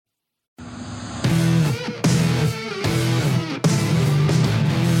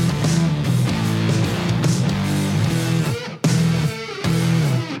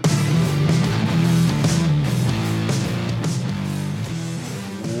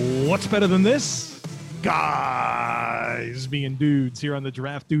What's better than this? Guys being dudes here on the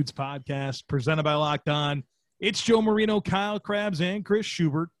Draft Dudes podcast presented by Locked On. It's Joe Marino, Kyle Krabs, and Chris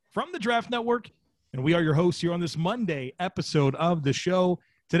Schubert from the Draft Network, and we are your hosts here on this Monday episode of the show.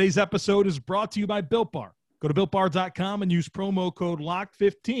 Today's episode is brought to you by Built Bar. Go to BuiltBar.com and use promo code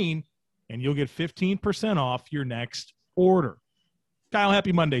LOCKED15, and you'll get 15% off your next order. Kyle,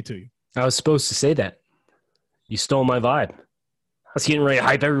 happy Monday to you. I was supposed to say that. You stole my vibe. I was getting ready to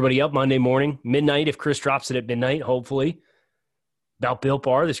hype everybody up Monday morning, midnight, if Chris drops it at midnight, hopefully. About Built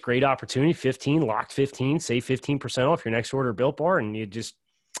Bar, this great opportunity, 15, locked 15, save 15% off your next order at Built Bar, and you just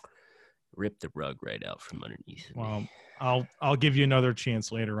rip the rug right out from underneath. Well, I'll give you another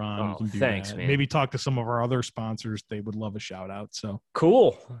chance later on. Oh, thanks, man. Maybe talk to some of our other sponsors. They would love a shout out. So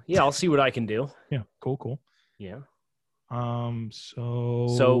cool. Yeah, I'll see what I can do. Yeah, cool. Yeah.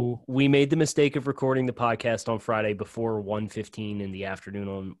 So we made the mistake of recording the podcast on Friday before 1:15 in the afternoon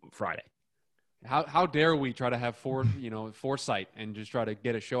on Friday. How dare we try to have foresight and just try to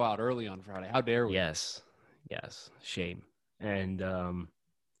get a show out early on Friday? How dare we? Yes, shame. And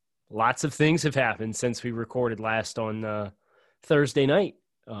lots of things have happened since we recorded last on Thursday night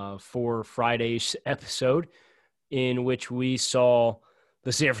for Friday's episode, in which we saw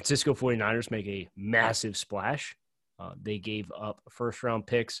the San Francisco 49ers make a massive splash. They gave up first-round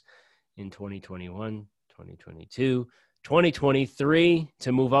picks in 2021, 2022, 2023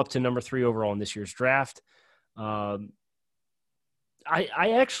 to move up to number 3 overall in this year's draft. I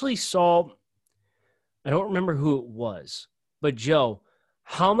actually saw – I don't remember who it was, but Joe,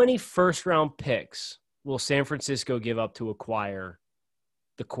 how many first-round picks will San Francisco give up to acquire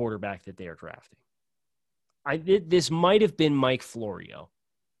the quarterback that they are drafting? This might have been Mike Florio.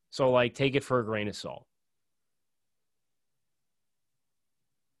 So, take it for a grain of salt.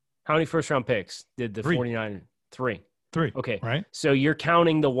 How many first-round picks did the 49ers? Three. Okay. Right. So you're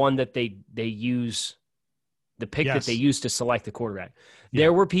counting the one that they use, the pick Yes. that they used to select the quarterback. Yeah.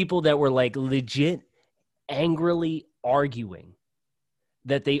 There were people that were legit angrily arguing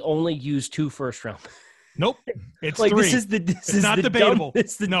that they only used 2 first-round picks. Nope. It's This 3. is not the debatable.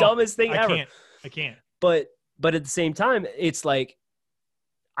 It's the No, dumbest thing ever. I can't. But at the same time, it's I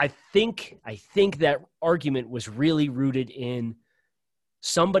think that argument was really rooted in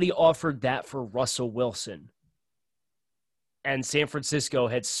somebody offered that for Russell Wilson, and San Francisco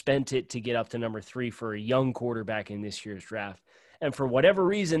had spent it to get up to number 3 for a young quarterback in this year's draft. And for whatever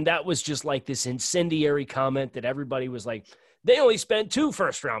reason, that was just this incendiary comment that everybody was like, they only spent 2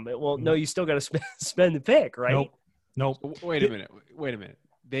 first round. Well, no, you still got to spend the pick, right? Nope. Wait a minute.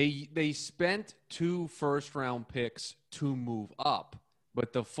 They spent 2 first-round picks to move up,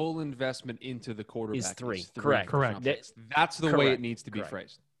 but the full investment into the quarterback is 3. is 3 Correct. first-round picks. That's the way it needs to be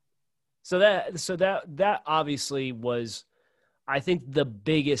phrased. So that obviously was, I think, the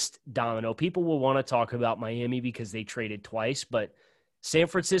biggest domino. People will want to talk about Miami because they traded twice, but San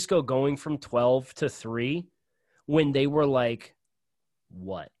Francisco going from 12 to 3 when they were 4th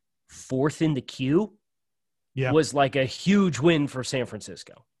in the queue was a huge win for San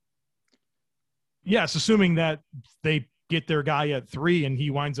Francisco. Yes, assuming that they get their guy at 3 and he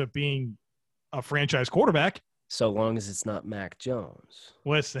winds up being a franchise quarterback. So long as it's not Mac Jones.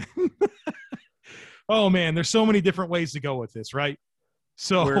 Listen. Oh, man, there's so many different ways to go with this, right?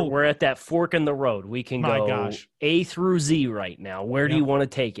 So we're at that fork in the road. We can go A through Z right now. Where do you want to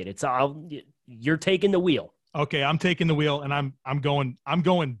take it? You're taking the wheel. Okay, I'm taking the wheel, and I'm going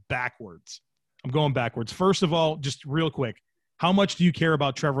backwards. I'm going backwards. First of all, just real quick, how much do you care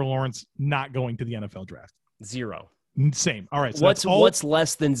about Trevor Lawrence not going to the NFL draft? 0. Same. All right. So what's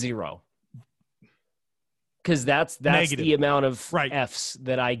less than 0? Because that's negative. The amount of Fs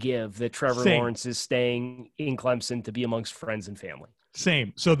that I give that Trevor Lawrence is staying in Clemson to be amongst friends and family.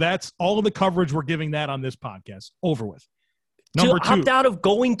 Same. So that's all of the coverage we're giving that on this podcast. Over with. Number 2. Opt out of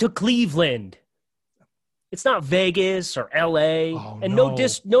going to Cleveland. It's not Vegas or L.A. Oh, and no.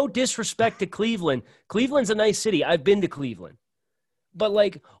 no disrespect to Cleveland. Cleveland's a nice city. I've been to Cleveland. But,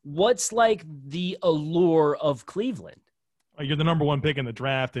 what's, the allure of Cleveland? You're the number 1 pick in the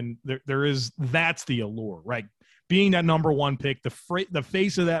draft, and that's the allure, right? Being that number 1 pick, the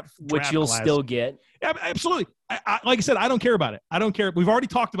face of that draft which you'll class. still get. Yeah, absolutely. Like I said, I don't care about it. I don't care. We've already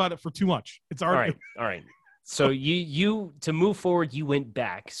talked about it for too much. It's already all right. So you to move forward, you went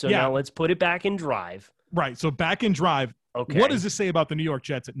back. So now let's put it back in drive. Right. So back in drive. Okay. What does this say about the New York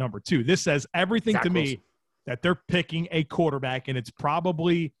Jets at number 2? This says everything Zach to Wilson. me that they're picking a quarterback, and it's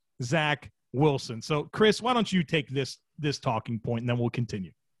probably Zach Wilson. So, Chris, why don't you take this talking point, and then we'll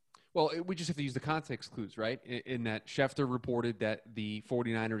continue. Well, we just have to use the context clues, right? In that Schefter reported that the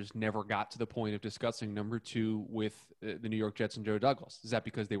 49ers never got to the point of discussing number 2 with the New York Jets and Joe Douglas. Is that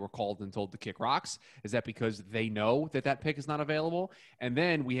because they were called and told to kick rocks? Is that because they know that pick is not available? And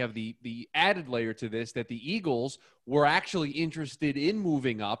then we have the added layer to this that the Eagles were actually interested in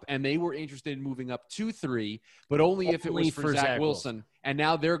moving up, and they were interested in moving up to 3, but only if it was for Zach Wilson. And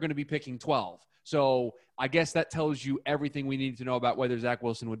now they're going to be picking 12. So I guess that tells you everything we need to know about whether Zach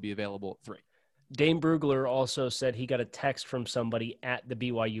Wilson would be available at 3. Dane Brugler also said he got a text from somebody at the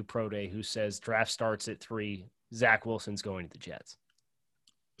BYU Pro Day who says draft starts at 3. Zach Wilson's going to the Jets.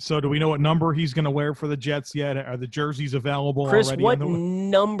 So do we know what number he's going to wear for the Jets yet? Are the jerseys available Chris, already? what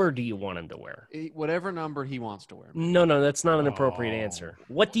number do you want him to wear? Whatever number he wants to wear. No, that's not an appropriate answer.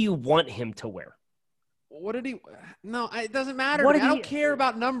 What do you want him to wear? What did he – no, it doesn't matter. I don't care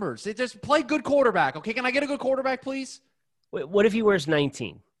about numbers. It just play good quarterback, okay? Can I get a good quarterback, please? What if he wears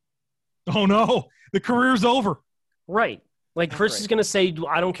 19? Oh, no. The career's over. Right. Like, Chris is going to say,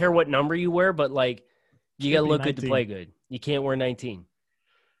 I don't care what number you wear, but, like, you got to look 19. Good to play good. You can't wear 19.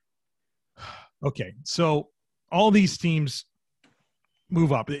 Okay, so all these teams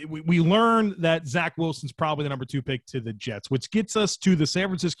move up. We learned that Zach Wilson's probably the number 2 pick to the Jets, which gets us to the San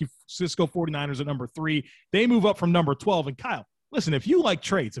Francisco 49ers at number 3. They move up from number 12. And Kyle, listen, if you like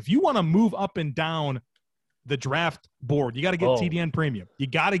trades, if you want to move up and down the draft board, you got to get TDN Premium. You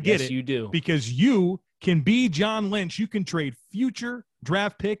got to get it. You do. Because you can be John Lynch. You can trade future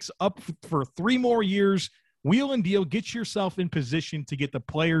draft picks up for 3 more years. Wheel and deal. Get yourself in position to get the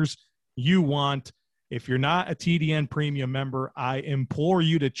players you want. If you're not a TDN Premium member, I implore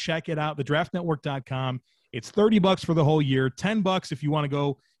you to check it out, thedraftnetwork.com. It's $30 for the whole year, $10 if you want to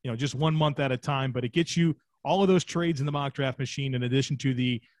go, just 1 month at a time, but it gets you all of those trades in the mock draft machine in addition to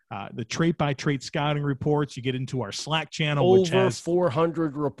the trait-by-trait scouting reports. You get into our Slack channel, which has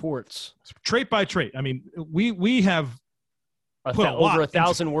 400 reports. Trait-by-trait. I mean, we have put over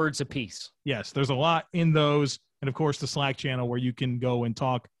 1,000 words apiece. Yes, there's a lot in those. And, of course, the Slack channel where you can go and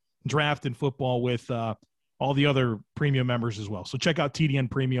talk draft and football with all the other premium members as well. So check out TDN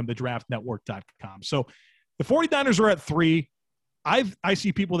Premium, thedraftnetwork.com. So the 49ers are at 3. I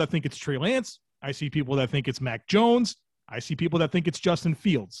see people that think it's Trey Lance. I see people that think it's Mac Jones. I see people that think it's Justin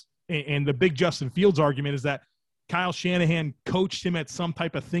Fields. And the big Justin Fields argument is that Kyle Shanahan coached him at some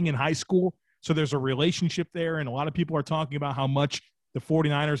type of thing in high school. So there's a relationship there. And a lot of people are talking about how much the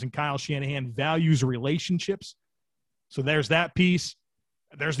 49ers and Kyle Shanahan values relationships. So there's that piece.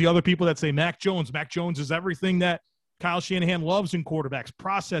 There's the other people that say Mac Jones. Mac Jones is everything that Kyle Shanahan loves in quarterbacks.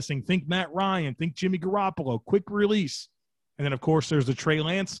 Processing. Think Matt Ryan. Think Jimmy Garoppolo. Quick release. And then, of course, there's the Trey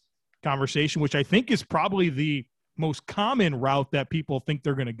Lance conversation, which I think is probably the most common route that people think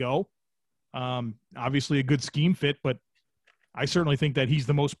they're going to go. Obviously a good scheme fit, but I certainly think that he's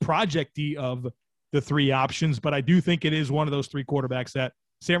the most project-y of the 3 options. But I do think it is one of those 3 quarterbacks that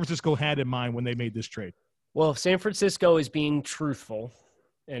San Francisco had in mind when they made this trade. Well, if San Francisco is being truthful,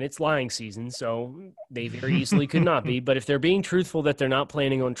 and it's lying season, so they very easily could not be. But if they're being truthful that they're not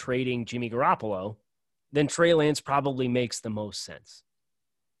planning on trading Jimmy Garoppolo, then Trey Lance probably makes the most sense,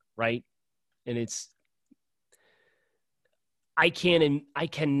 right? And I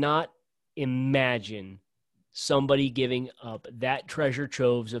cannot imagine somebody giving up that treasure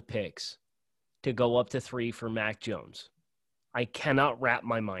troves of picks to go up to 3 for Mac Jones. I cannot wrap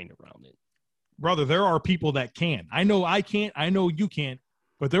my mind around it. Brother, there are people that can. I know I can't. I know you can't.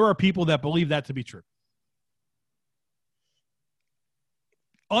 But there are people that believe that to be true.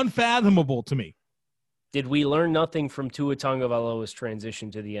 Unfathomable to me. Did we learn nothing from Tua Tagovailoa's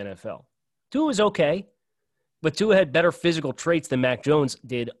transition to the NFL? Tua was okay, but Tua had better physical traits than Mac Jones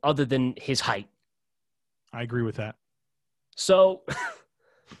did other than his height. I agree with that. So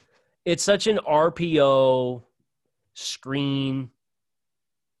it's such an RPO screen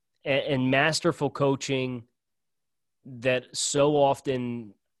and masterful coaching that so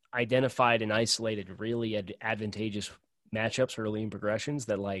often identified and isolated really advantageous matchups early in progressions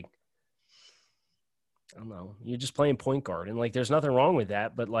that, like, I don't know, you're just playing point guard, and like there's nothing wrong with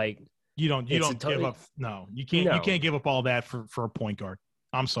that, but like you don't give up. No, you can't give up all that for a point guard.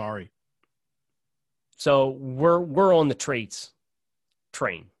 I'm sorry. So we're on the traits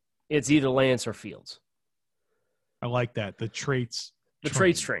train. It's either Lance or Fields. I like that. The traits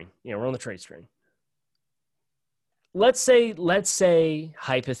train. Yeah, we're on the traits train. Let's say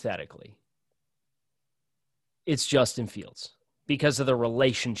hypothetically, it's Justin Fields because of the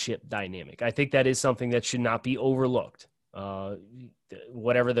relationship dynamic. I think that is something that should not be overlooked.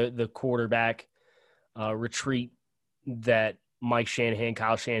 Whatever the quarterback retreat that Mike Shanahan,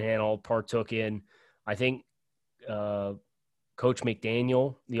 Kyle Shanahan all partook in, I think Coach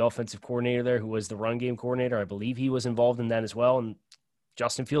McDaniel, the offensive coordinator there, who was the run game coordinator, I believe he was involved in that as well. And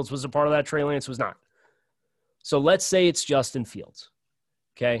Justin Fields was a part of that. Trey Lance was not. So let's say it's Justin Fields.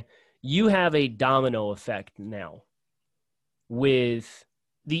 Okay. You have a domino effect now with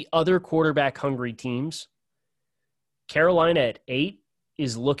the other quarterback hungry teams. Carolina at 8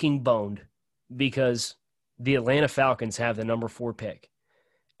 is looking boned because the Atlanta Falcons have the number 4 pick.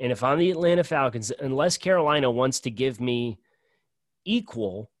 And if I'm the Atlanta Falcons, unless Carolina wants to give me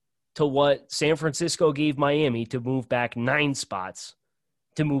equal to what San Francisco gave Miami to move back 9 spots,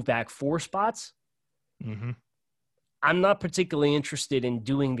 to move back 4 spots, I'm not particularly interested in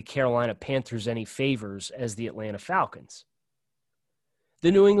doing the Carolina Panthers any favors as the Atlanta Falcons.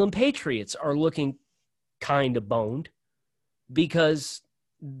 The New England Patriots are looking kind of boned because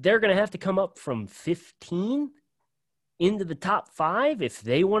they're going to have to come up from 15 into the top 5 if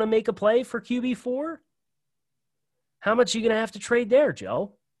they want to make a play for QB4. How much are you going to have to trade there,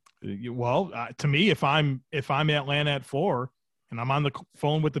 Joe? Well, to me, if I'm Atlanta at 4 and I'm on the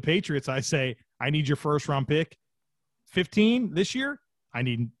phone with the Patriots, I say, I need your first round pick 15 this year. I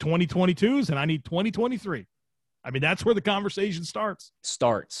need 2022s and I need 2023. I mean, that's where the conversation starts.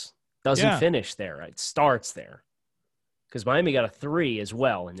 Doesn't finish there. It starts there. Because Miami got a 3 as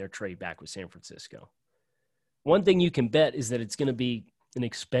well in their trade back with San Francisco. One thing you can bet is that it's going to be an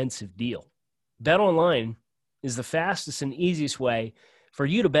expensive deal. BetOnline is the fastest and easiest way for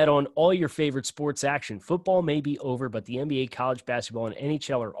you to bet on all your favorite sports action. Football may be over, but the NBA, college basketball, and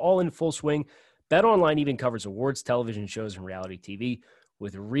NHL are all in full swing. BetOnline even covers awards, television shows, and reality TV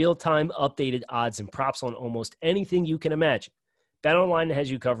with real-time updated odds and props on almost anything you can imagine. BetOnline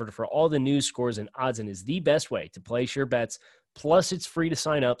has you covered for all the news, scores, and odds and is the best way to place your bets. Plus, it's free to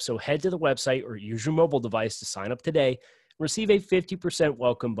sign up, so head to the website or use your mobile device to sign up today and receive a 50%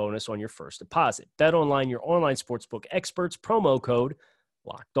 welcome bonus on your first deposit. BetOnline, your online sportsbook experts, promo code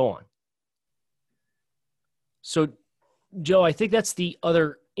Locked On. So, Joe, I think that's the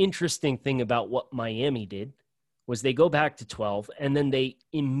other interesting thing about what Miami did was they go back to 12 and then they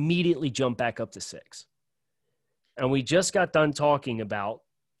immediately jump back up to 6. And we just got done talking about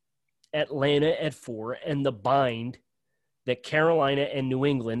Atlanta at 4 and the bind that Carolina and New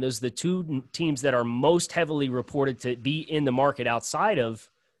England, those are the 2 teams that are most heavily reported to be in the market outside of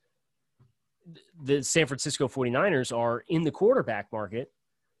the San Francisco 49ers are in the quarterback market.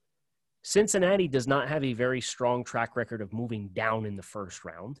 Cincinnati does not have a very strong track record of moving down in the first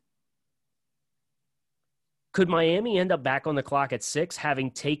round. Could Miami end up back on the clock at 6,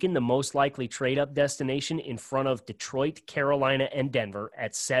 having taken the most likely trade-up destination in front of Detroit, Carolina, and Denver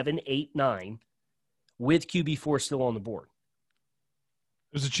at 7, 8, 9, with QB4 still on the board?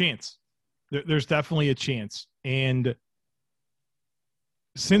 There's a chance. There's definitely a chance. And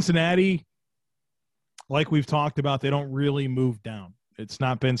Cincinnati, like we've talked about, they don't really move down. It's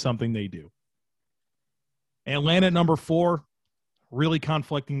not been something they do. Atlanta at number 4, really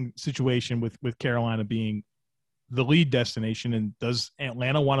conflicting situation with Carolina being the lead destination. And does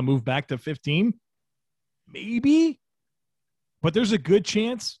Atlanta want to move back to 15? Maybe. But there's a good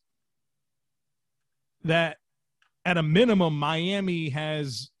chance that at a minimum, Miami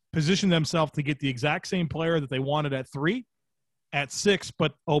has positioned themselves to get the exact same player that they wanted at 3, at 6.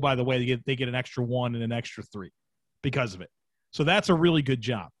 But, oh, by the way, they get an extra 1 and an extra 3 because of it. So that's a really good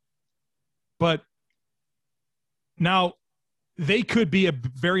job. But now they could be a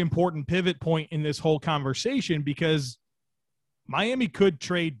very important pivot point in this whole conversation because Miami could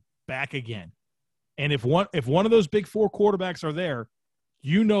trade back again. And if one of those big 4 quarterbacks are there,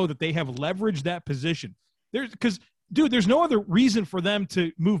 you know that they have leveraged that position. There's no other reason for them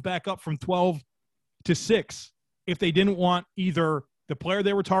to move back up from 12 to 6 if they didn't want either the player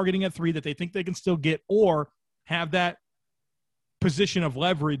they were targeting at 3 that they think they can still get or have that position of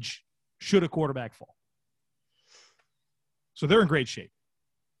leverage should a quarterback fall. So they're in great shape.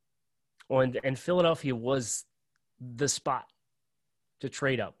 Well, and Philadelphia was the spot to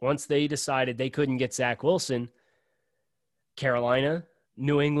trade up. Once they decided they couldn't get Zach Wilson, Carolina,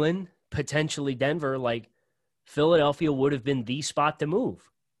 New England, potentially Denver, like Philadelphia would have been the spot to move.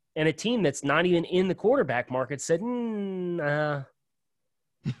 And a team that's not even in the quarterback market said, we'll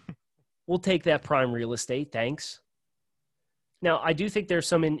take that prime real estate, thanks. Now, I do think there's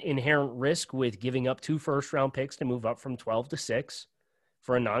some inherent risk with giving up 2 first-round picks to move up from 12 to 6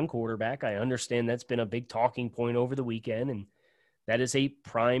 for a non-quarterback. I understand that's been a big talking point over the weekend, and that is a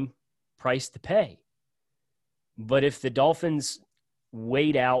prime price to pay. But if the Dolphins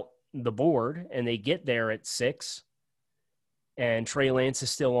wait out the board and they get there at 6 and Trey Lance is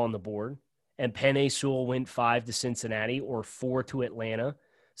still on the board and Penei Sewell went 5 to Cincinnati or 4 to Atlanta,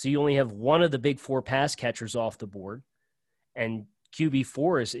 so you only have one of the big 4 pass catchers off the board, and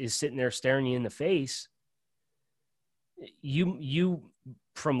QB4 is sitting there staring you in the face, you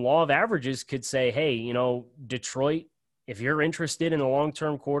from law of averages could say, hey, you know, Detroit, if you're interested in a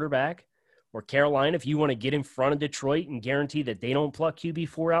long-term quarterback, or Carolina, if you want to get in front of Detroit and guarantee that they don't pluck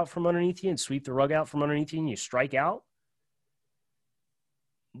QB4 out from underneath you and sweep the rug out from underneath you and you strike out,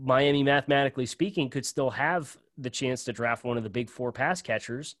 Miami, mathematically speaking, could still have the chance to draft one of the big four pass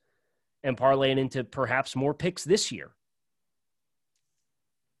catchers and parlay it into perhaps more picks this year.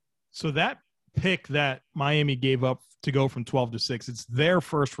 So that pick that Miami gave up to go from 12 to 6, it's their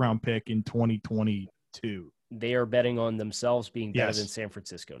first round pick in 2022. They are betting on themselves being better than San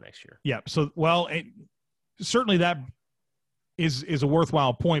Francisco next year. Yeah. So, well, certainly that is a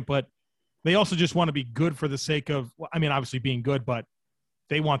worthwhile point, but they also just want to be good for the sake of, I mean, obviously being good, but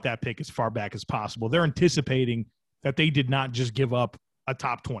they want that pick as far back as possible. They're anticipating that they did not just give up a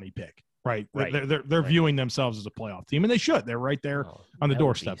top 20 pick, right? They're viewing themselves as a playoff team, and they should. They're right there on the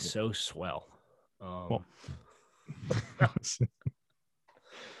doorstep. Would be so swell. Well,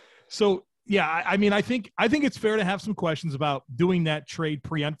 so yeah, I mean, I think it's fair to have some questions about doing that trade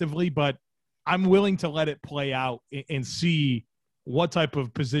preemptively, but I'm willing to let it play out and see what type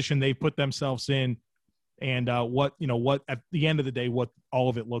of position they put themselves in, and what at the end of the day, what all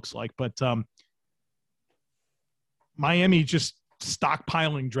of it looks like. But Miami just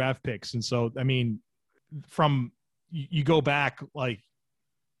stockpiling draft picks, and so I mean, from you go back like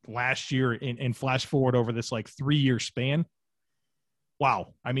last year and flash forward over this like 3-year span.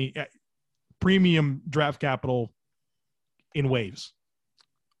 Wow, I mean, premium draft capital in waves.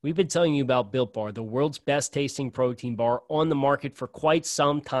 We've been telling you about Built Bar, the world's best tasting protein bar on the market for quite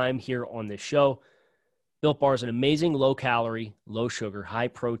some time here on this show. Built Bar is an amazing low-calorie, low-sugar,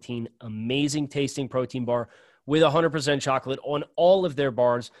 high-protein, amazing tasting protein bar with 100% chocolate on all of their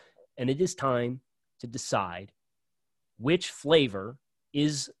bars. And it is time to decide which flavor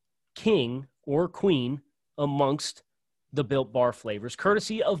is king or queen amongst the Built Bar flavors,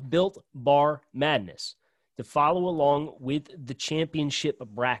 courtesy of Built Bar Madness. To follow along with the championship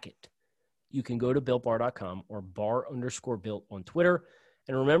bracket, you can go to BuiltBar.com or bar_built on Twitter.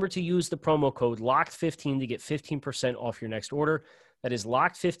 And remember to use the promo code LOCKED15 to get 15% off your next order. That is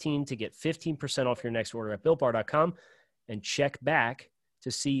LOCKED15 to get 15% off your next order at BuiltBar.com. And check back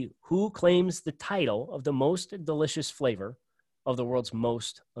to see who claims the title of the most delicious flavor of the world's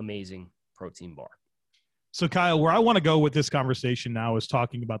most amazing protein bar. So, Kyle, where I want to go with this conversation now is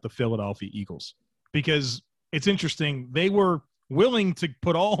talking about the Philadelphia Eagles, because it's interesting. They were willing to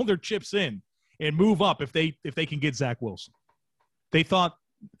put all their chips in and move up if they can get Zach Wilson. They thought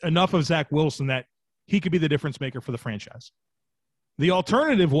enough of Zach Wilson that he could be the difference maker for the franchise. The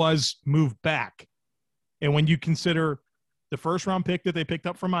alternative was move back. And when you consider the first-round pick that they picked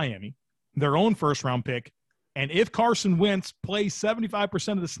up from Miami, their own first-round pick, and if Carson Wentz plays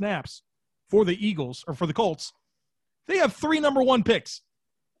 75% of the snaps for the Eagles or for the Colts, they have 3 number 1 picks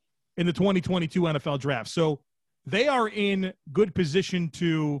in the 2022 NFL draft. So they are in good position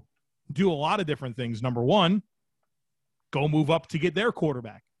to do a lot of different things. Number 1, go move up to get their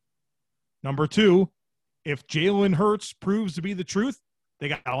quarterback. Number 2, if Jalen Hurts proves to be the truth, they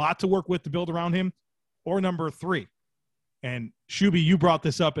got a lot to work with to build around him. Or number 3, and Shuby, you brought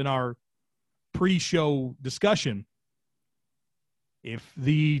this up in our pre-show discussion. If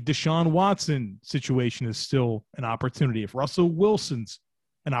the Deshaun Watson situation is still an opportunity, if Russell Wilson's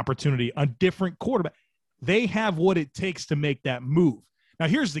an opportunity, a different quarterback, they have what it takes to make that move. Now,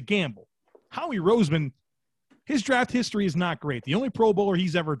 here's the gamble. Howie Roseman, his draft history is not great. The only Pro Bowler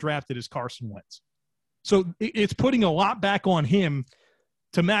he's ever drafted is Carson Wentz. So it's putting a lot back on him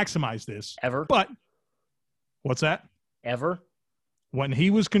to maximize this. Ever? But what's that? Ever? When he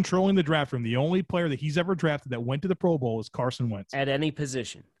was controlling the draft room, the only player that he's ever drafted that went to the Pro Bowl is Carson Wentz. At any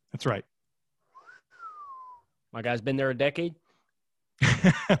position. That's right. My guy's been there a decade.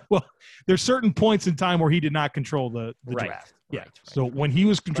 Well, there's certain points in time where he did not control the draft. Yeah. Right. So when he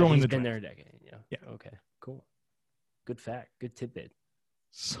was controlling the draft. He's been there a decade. Yeah. Okay, cool. Good fact. Good tidbit.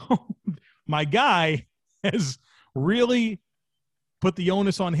 So my guy has really put the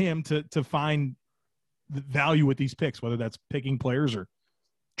onus on him to find the value with these picks, whether that's picking players or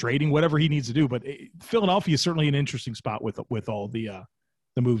trading, whatever he needs to do. But Philadelphia is certainly an interesting spot with all the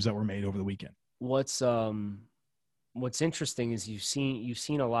moves that were made over the weekend. What's interesting is you've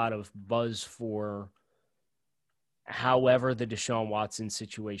seen a lot of buzz for however the Deshaun Watson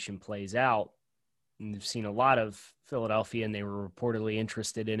situation plays out. And you've seen a lot of Philadelphia, and they were reportedly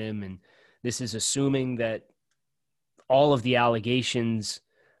interested in him. And this is assuming that all of the allegations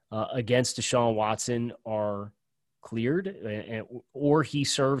against Deshaun Watson are cleared, or he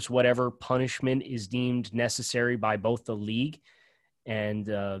serves whatever punishment is deemed necessary by both the league and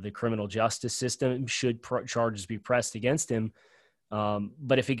the criminal justice system, should charges be pressed against him.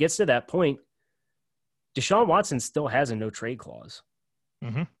 But if it gets to that point, Deshaun Watson still has a no-trade clause.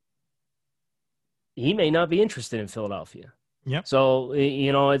 Mm-hmm. He may not be interested in Philadelphia. Yep. So,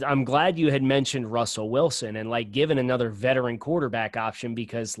 I'm glad you had mentioned Russell Wilson and, like, given another veteran quarterback option,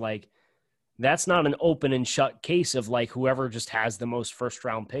 because, like, that's not an open and shut case of, like, whoever just has the most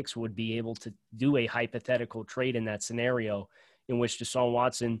first-round picks would be able to do a hypothetical trade in that scenario in which Deshaun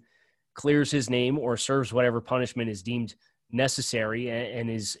Watson clears his name or serves whatever punishment is deemed necessary and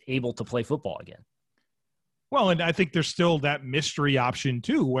is able to play football again. Well, and I think there's still that mystery option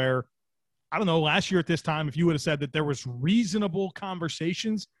too, where, I don't know, last year at this time, if you would have said that there was reasonable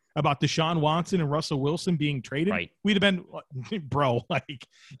conversations about Deshaun Watson and Russell Wilson being traded, right, we'd have been, bro, like,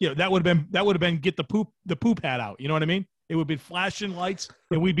 that would have been get the poop hat out. You know what I mean? It would be flashing lights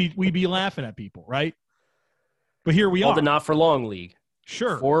and we'd be laughing at people, right? But here we are. The not for long league.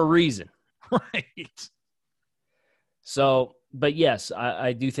 Sure. For a reason. Right. So, but yes,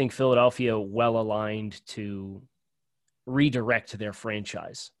 I do think Philadelphia well aligned to redirect their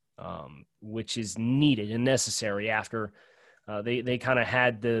franchise, which is needed and necessary after they kind of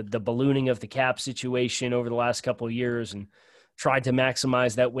had the ballooning of the cap situation over the last couple of years and tried to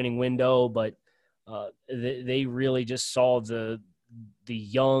maximize that winning window. But they really just saw the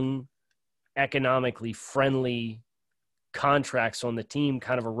young, economically friendly contracts on the team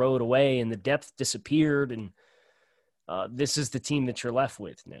kind of erode away and the depth disappeared. And this is the team that you're left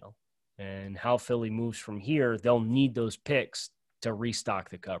with now. And how Philly moves from here, they'll need those picks to restock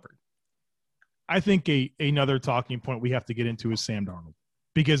the cupboard. I think another talking point we have to get into is Sam Darnold.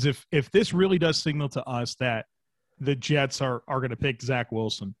 Because if this really does signal to us that the Jets are going to pick Zach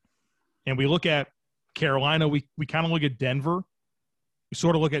Wilson, and we look at Carolina, we kind of look at Denver, we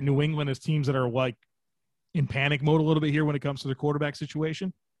sort of look at New England as teams that are like in panic mode a little bit here when it comes to the quarterback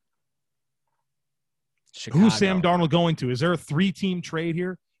situation. Chicago. Who's Sam Darnold going to? Is there a 3-team trade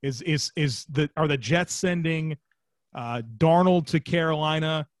here? Are the Jets sending Darnold to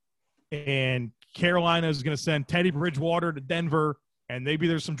Carolina, and Carolina is going to send Teddy Bridgewater to Denver, and maybe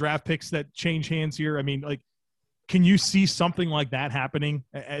there's some draft picks that change hands here? I mean, like, can you see something like that happening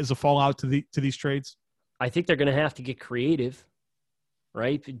as a fallout to these trades? I think they're going to have to get creative,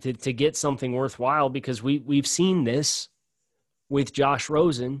 right, to get something worthwhile, because we've seen this with Josh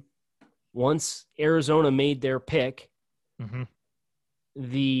Rosen. Once Arizona made their pick, mm-hmm.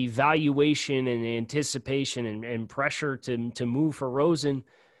 the valuation and anticipation and pressure to move for Rosen,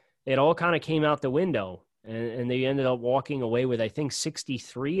 it all kind of came out the window. And they ended up walking away with, I think,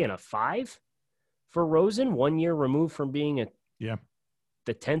 63 and a 5 for Rosen, 1 year removed from being the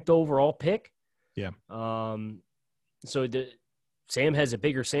 10th overall pick. Yeah. So Sam has a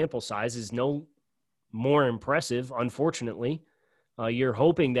bigger sample size, is no more impressive, unfortunately. You're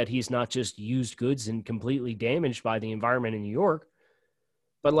hoping that he's not just used goods and completely damaged by the environment in New York.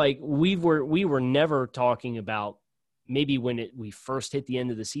 But, like, we were never talking about, maybe when we first hit the end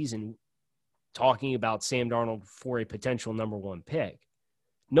of the season, talking about Sam Darnold for a potential number 1 pick.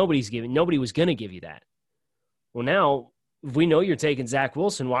 Nobody was going to give you that. Well, now, if we know you're taking Zach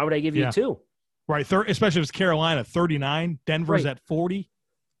Wilson, why would I give you 2? Right, especially if it's Carolina, 39, Denver's at 40.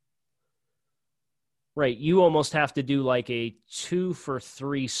 Right, you almost have to do like a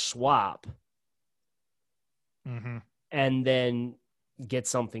 2-for-3 swap, mm-hmm. and then get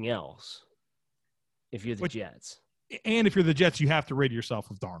something else if you're the Jets. And if you're the Jets, you have to rid yourself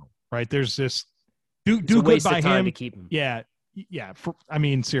of Darnold, right? There's this do good by him to keep him. Yeah. I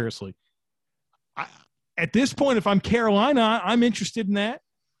mean, seriously. At this point, if I'm Carolina, I'm interested in that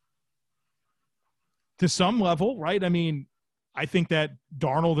to some level, right? I mean, I think that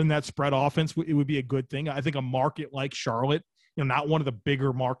Darnold in that spread offense, it would be a good thing. I think a market like Charlotte, not one of the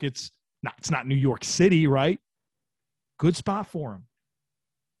bigger markets. It's not New York City, right? Good spot for him.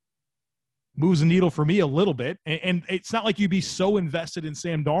 Moves the needle for me a little bit. And it's not like you'd be so invested in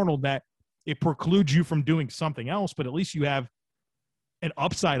Sam Darnold that it precludes you from doing something else, but at least you have an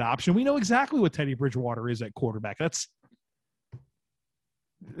upside option. We know exactly what Teddy Bridgewater is at quarterback.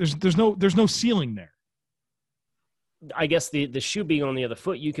 There's no ceiling there. I guess the shoe being on the other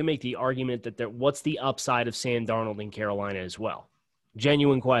foot, you can make the argument that what's the upside of Sam Darnold in Carolina as well?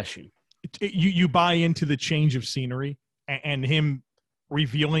 Genuine question. You buy into the change of scenery and him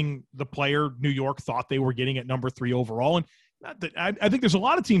revealing the player New York thought they were getting at number 3 overall. And I think there's a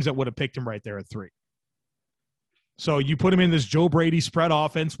lot of teams that would have picked him right there at 3. So you put him in this Joe Brady spread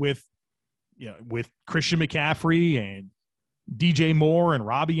offense with Christian McCaffrey and DJ Moore and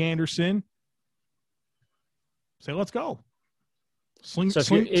Robbie Anderson. Say, let's go. Sling So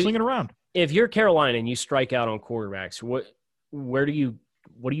it around. If you're Carolina and you strike out on quarterbacks, what do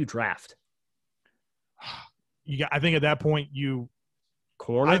you draft? I think at that point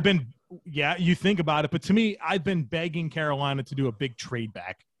Corner? You think about it, but to me, I've been begging Carolina to do a big trade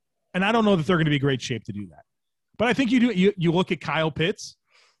back. And I don't know that they're going to be in great shape to do that. But I think you do. You look at Kyle Pitts.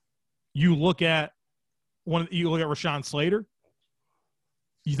 You look at Rashawn Slater.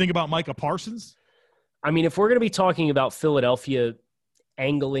 You think about Micah Parsons. I mean, if we're going to be talking about Philadelphia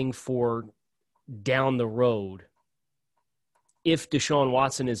angling for down the road, if Deshaun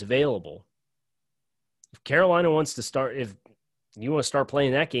Watson is available, if Carolina wants to start, if you want to start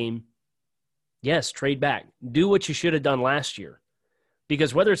playing that game, yes, trade back. Do what you should have done last year.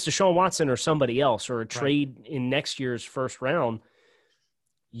 Because whether it's Deshaun Watson or somebody else or a trade in next year's first round,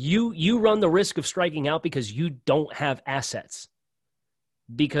 you run the risk of striking out because you don't have assets,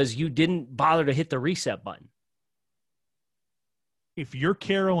 because you didn't bother to hit the reset button. If you're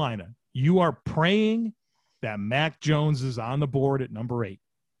Carolina, you are praying that Mac Jones is on the board at number 8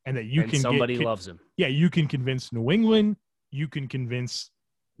 and that somebody loves him. Yeah, you can convince New England. You can convince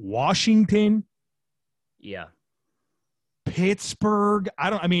Washington. Yeah. Pittsburgh.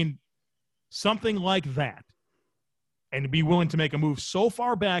 Something like that. And be willing to make a move so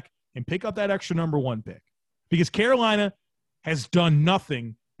far back and pick up that extra number 1 pick. Because Carolina has done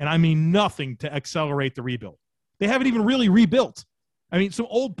nothing, and I mean nothing, to accelerate the rebuild. They haven't even really rebuilt. Some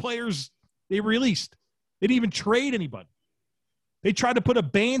old players they released. They didn't even trade anybody. They tried to put a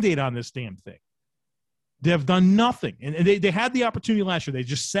Band-Aid on this damn thing. They have done nothing. And they had the opportunity last year. They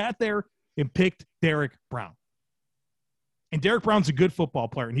just sat there and picked Derek Brown. And Derek Brown's a good football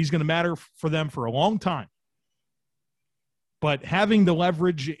player, and he's going to matter for them for a long time. But having the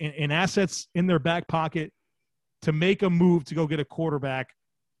leverage and assets in their back pocket to make a move to go get a quarterback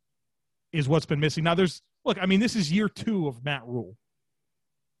is what's been missing. Now, this is year 2 of Matt Rule.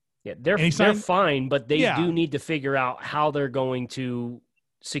 Yeah, they're fine, but they do need to figure out how they're going to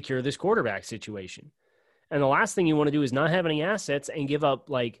secure this quarterback situation. And the last thing you want to do is not have any assets and give up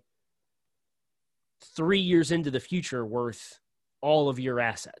 3 years into the future worth all of your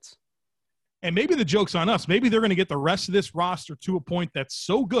assets. And maybe the joke's on us. Maybe they're going to get the rest of this roster to a point that's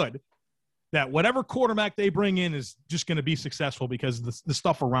so good that whatever quarterback they bring in is just going to be successful because the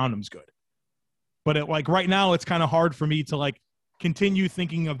stuff around them is good. But right now, it's kind of hard for me to continue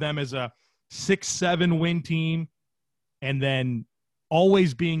thinking of them as a 6-7 win team and then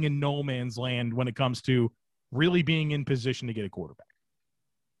always being in no man's land when it comes to really being in position to get a quarterback.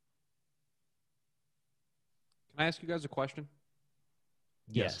 Can I ask you guys a question?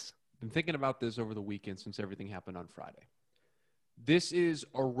 Yes. Been thinking about this over the weekend since everything happened on Friday. This is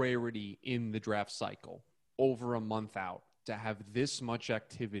a rarity in the draft cycle, over a month out, to have this much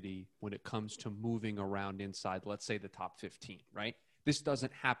activity when it comes to moving around inside, let's say, the top 15, right? This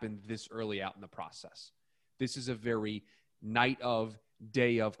doesn't happen this early out in the process. This is a very night of,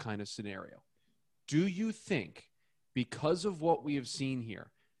 day of kind of scenario. Do you think, because of what we have seen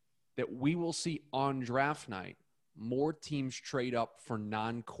here, that we will see on draft night more teams trade up for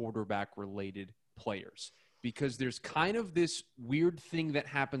non-quarterback related players? Because there's kind of this weird thing that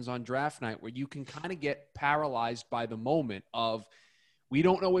happens on draft night where you can kind of get paralyzed by the moment of, we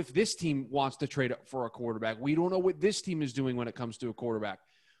don't know if this team wants to trade up for a quarterback. We don't know what this team is doing when it comes to a quarterback.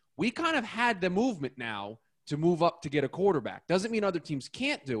 We kind of had the movement now to move up to get a quarterback. Doesn't mean other teams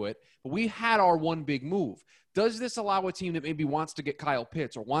can't do it, but we had our one big move. Does this allow a team that maybe wants to get Kyle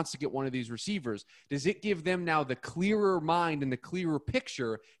Pitts or wants to get one of these receivers, does it give them now the clearer mind and the clearer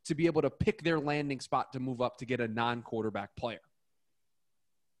picture to be able to pick their landing spot to move up to get a non-quarterback player?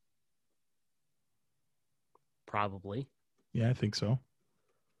 Probably. Yeah, I think so.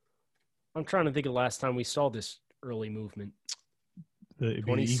 I'm trying to think of the last time we saw this early movement.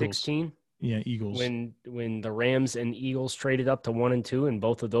 2016? Yeah, Eagles. When the Rams and Eagles traded up to 1 and 2, and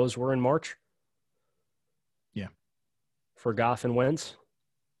both of those were in March. Yeah. For Goff and Wentz.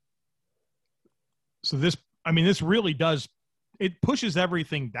 So this really does, it pushes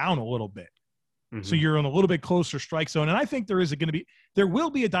everything down a little bit. Mm-hmm. So you're in a little bit closer strike zone. And I think there will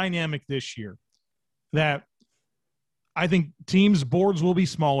be a dynamic this year that I think teams' boards will be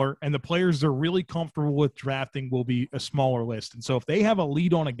smaller and the players they're really comfortable with drafting will be a smaller list. And so if they have a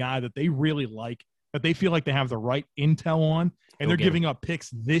lead on a guy that they really like, that they feel like they have the right intel on, and they're giving up picks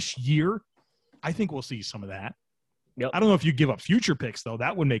this year, I think we'll see some of that. Yep. I don't know if you give up future picks, though.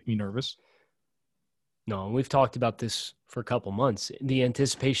 That would make me nervous. No, we've talked about this for a couple months. The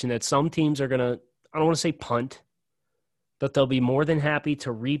anticipation that some teams are going to, I don't want to say punt, but they'll be more than happy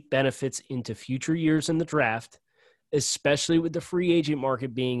to reap benefits into future years in the draft especially with the free agent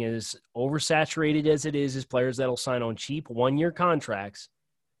market being as oversaturated as it is players that'll sign on cheap one-year contracts,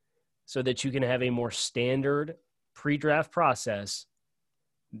 so that you can have a more standard pre-draft process,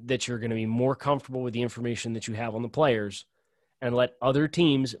 that you're going to be more comfortable with the information that you have on the players, and let other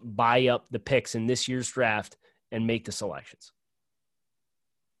teams buy up the picks in this year's draft and make the selections.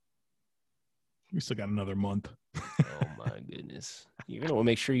 We still got another month. Oh, my goodness. You're going to want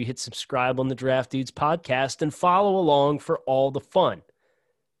to make sure you hit subscribe on the Draft Dudes podcast and follow along for all the fun.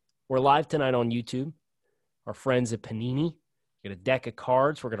 We're live tonight on YouTube. Our friends at Panini get a deck of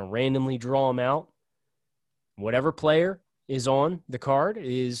cards. We're going to randomly draw them out. Whatever player is on the card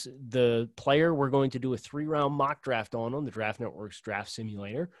is the player we're going to do a 3-round mock draft on the Draft Network's draft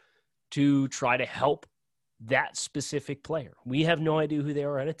simulator to try to help that specific player. We have no idea who they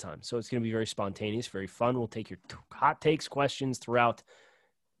are at a time, so it's going to be very spontaneous, very fun. We'll take your hot takes, questions throughout.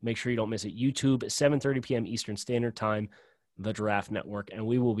 Make sure you don't miss it. YouTube at 7:30 p.m. Eastern Standard Time, the Draft Network, and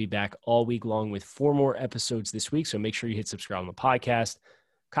we will be back all week long with 4 more episodes this week, so make sure you hit subscribe on the podcast.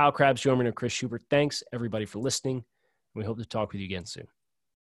 Kyle Krabs, Joe Marino, Chris Schubert, thanks, everybody, for listening. We hope to talk with you again soon.